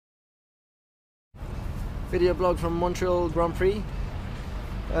video blog from Montreal Grand Prix.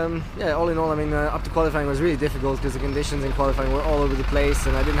 Yeah, all in all, I mean, up to qualifying was really difficult because the conditions in qualifying were all over the place,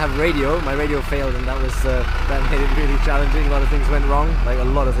 and I didn't have radio. My radio failed, and that made it really challenging. A lot of things went wrong, like a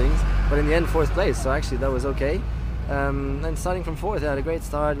lot of things. But in the end, 4th place, so actually that was okay. And starting from 4th, I had a great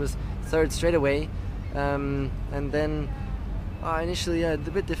start. Was 3rd straight away, and then initially, yeah, a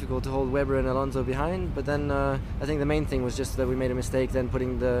bit difficult to hold Webber and Alonso behind. But then I think the main thing was just that we made a mistake then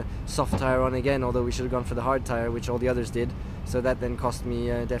putting the soft tire on again, although we should have gone for the hard tire, which all the others did. So that then cost me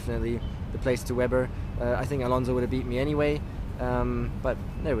definitely the place to Webber. I think Alonso would have beat me anyway, but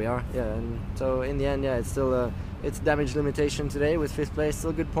there we are. Yeah, and so in the end, yeah, it's still it's damage limitation today with 5th place.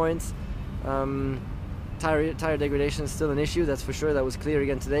 Still good points. Tire degradation is still an issue, that's for sure. That was clear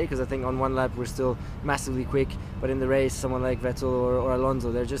again today, because I think on one lap we're still massively quick, but in the race someone like Vettel or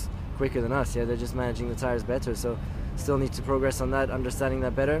Alonso, they're just quicker than us. Yeah, they're just managing the tires better, so still need to progress on that, understanding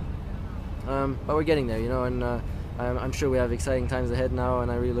that better. But we're getting there, you know, and I'm sure we have exciting times ahead now,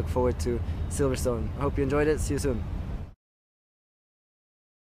 and I really look forward to Silverstone. I hope you enjoyed it. See you soon.